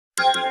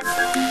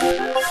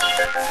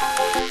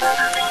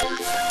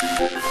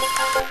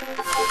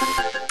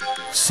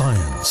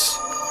Science.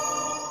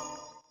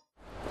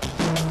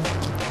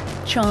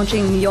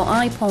 Charging your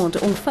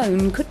iPod or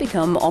phone could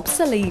become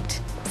obsolete.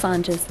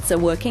 Scientists are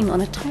working on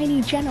a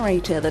tiny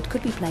generator that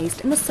could be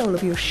placed in the sole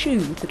of your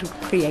shoe that would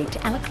create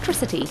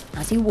electricity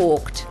as you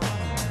walked.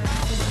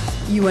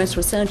 US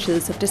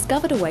researchers have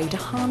discovered a way to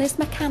harness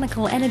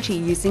mechanical energy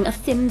using a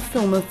thin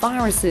film of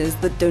viruses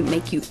that don't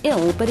make you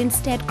ill but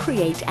instead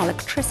create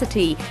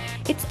electricity.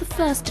 It's the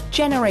first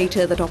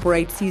generator that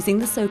operates using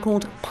the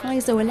so-called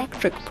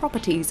piezoelectric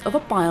properties of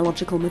a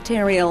biological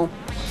material.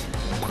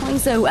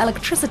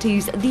 Piezoelectricity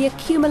is the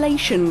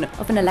accumulation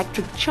of an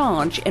electric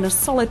charge in a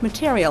solid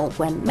material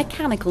when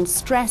mechanical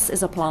stress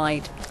is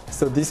applied.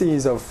 So this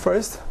is a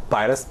first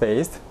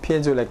virus-based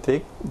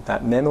piezoelectric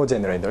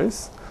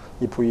nanogenerators.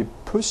 If we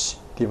push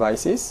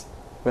devices,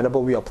 whenever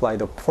we apply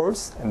the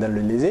force and then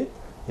release it,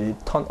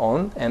 it turns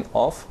on and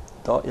off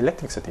the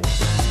electricity.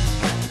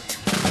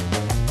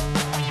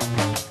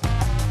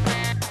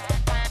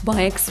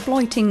 By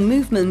exploiting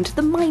movement,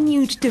 the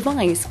minute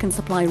device can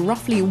supply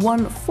roughly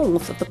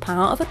 1/4 of the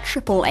power of a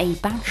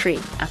AAA battery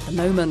at the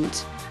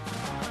moment.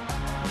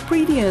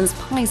 Previous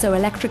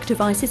piezoelectric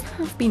devices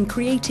have been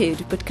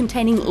created, but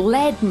containing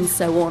lead and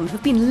so on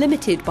have been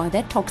limited by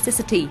their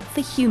toxicity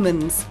for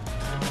humans.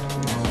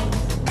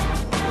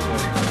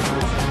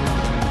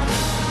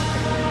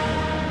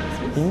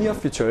 In near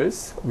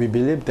futures, we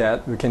believe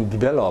that we can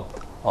develop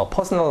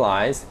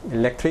personalized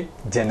electric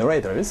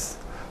generators,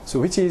 so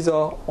which is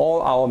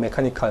all our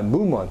mechanical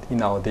movement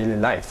in our daily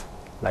life,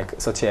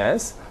 such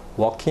as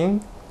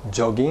walking,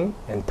 jogging,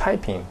 and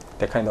typing.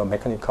 That kind of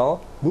mechanical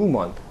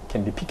movement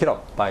can be picked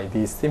up by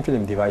these thin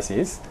film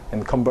devices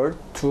and convert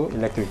to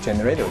electric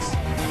generators.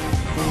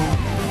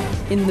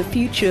 In the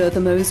future, the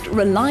most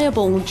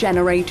reliable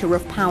generator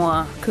of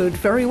power could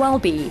very well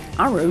be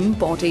our own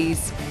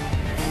bodies.